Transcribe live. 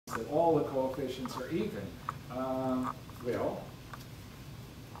that all the coefficients are even. Well,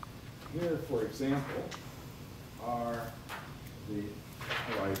 here, for example, are the,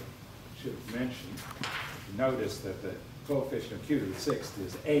 I should have mentioned, notice that the coefficient of q to the sixth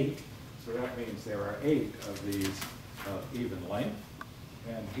is 8, so that means there are 8 of these of even length.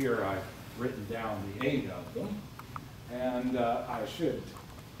 And here I've written down the 8 of them. And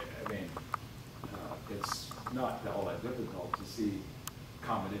it's not all that difficult to see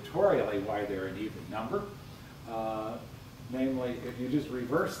combinatorially why they're an even number. Namely, if you just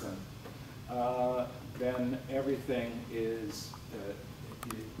reverse them, then everything is,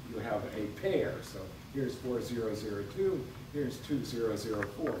 you have a pair. So here's 4002, here's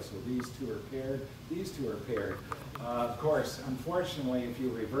 2004. So these two are paired, these two are paired. Of course, unfortunately, if you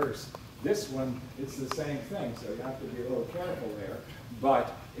reverse this one, it's the same thing, so you have to be a little careful there.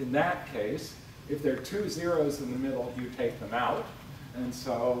 But in that case, if there are 2 zeros in the middle, you take them out. And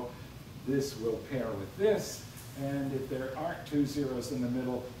so this will pair with this. And if there aren't 2 zeros in the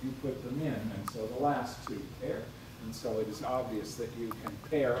middle, you put them in. And so the last two pair. And so it is obvious that you can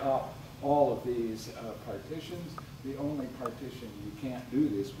pair up all of these partitions. The only partition you can't do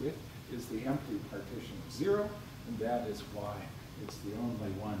this with is the empty partition of 0. And that is why it's the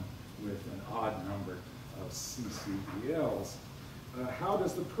only one with an odd number of CCELs. How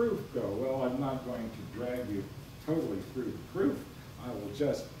does the proof go? Well, I'm not going to drag you totally through the proof. I will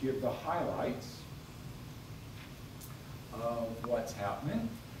just give the highlights of what's happening.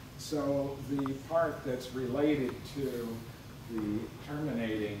 So the part that's related to the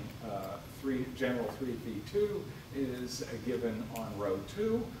terminating general 3v2 is given on row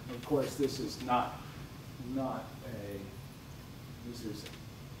 2. Of course, this is this is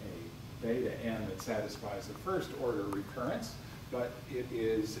a beta n that satisfies a first order recurrence, but it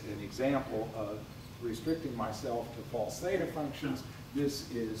is an example of restricting myself to false theta functions. This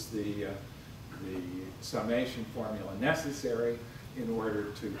is the summation formula necessary in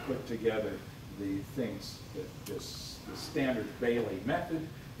order to put together the things, the standard Bailey method,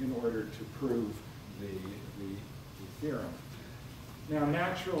 in order to prove the theorem. Now,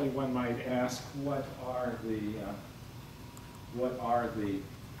 naturally, one might ask, what are the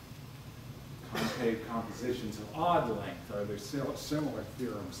concave compositions of odd length? Are there similar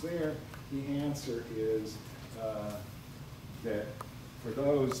theorems there? The answer is that for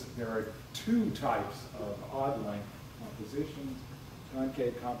those, there are 2 types of odd length compositions,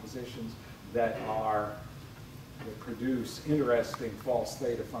 concave compositions, that produce interesting false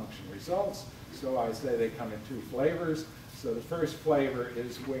theta function results. So I say they come in 2 flavors. So the first flavor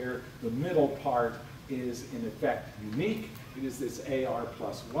is where the middle part is in effect unique. It is this AR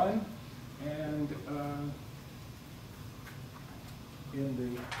plus 1. And in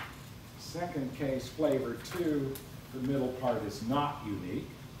the second case, flavor 2, the middle part is not unique.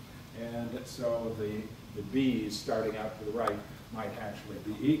 And so the B's starting out to the right might actually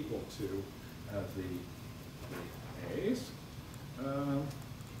be equal to the A's.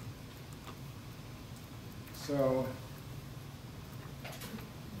 So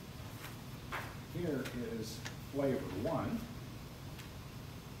here is flavor 1.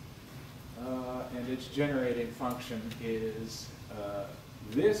 And its generating function is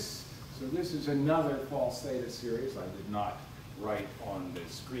this. So this is another false theta series. I did not write on the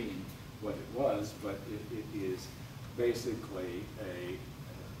screen what it was, but it is basically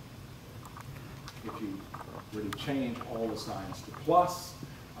if you were to change all the signs to plus,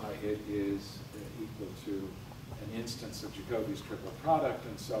 it is equal to an instance of Jacobi's triple product,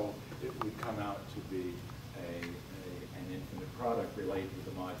 and so it would come out to be an infinite product related to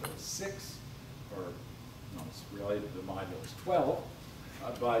the modulus 6, or no, it's related to the modulus 12.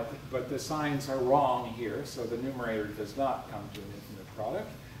 But the signs are wrong here, so the numerator does not come to an infinite product.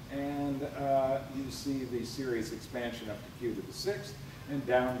 And you see the series expansion up to q to the 6th. And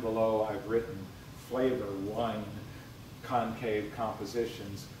down below, I've written flavor 1 concave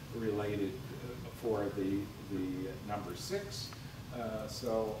compositions related for the number 6.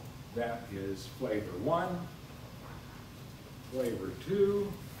 So that is flavor 1, flavor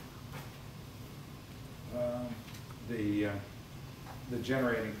 2. The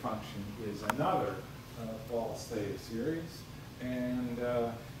generating function is another false theta series, and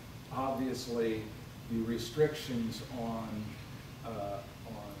obviously the restrictions on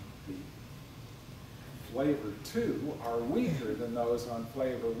the flavor 2 are weaker than those on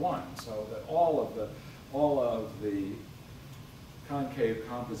flavor 1, so that all of the concave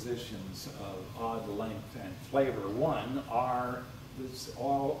compositions of odd length and flavor 1 are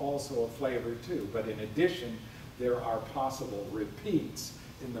also a flavor 2, but in addition, there are possible repeats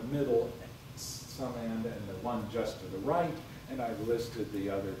in the middle summand and the one just to the right, and I've listed the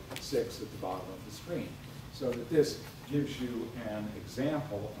other 6 at the bottom of the screen. So that this gives you an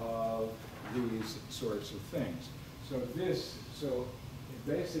example of these sorts of things. So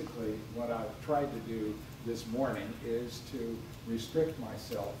basically what I've tried to do this morning is to restrict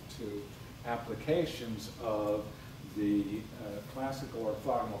myself to applications of the classical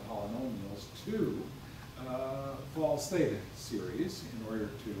orthogonal polynomials to false theta series in order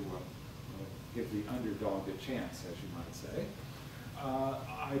to give the underdog a chance, as you might say.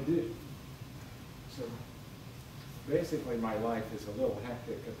 I did. So basically my life is a little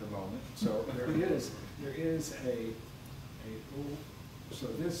hectic at the moment. So there is so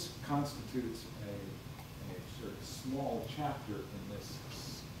this constitutes a sort of small chapter in this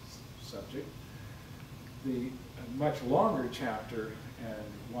subject. The much longer chapter, and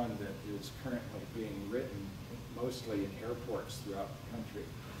one that is currently being written mostly in airports throughout the country,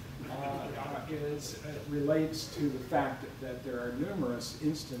 relates to the fact that there are numerous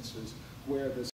instances where the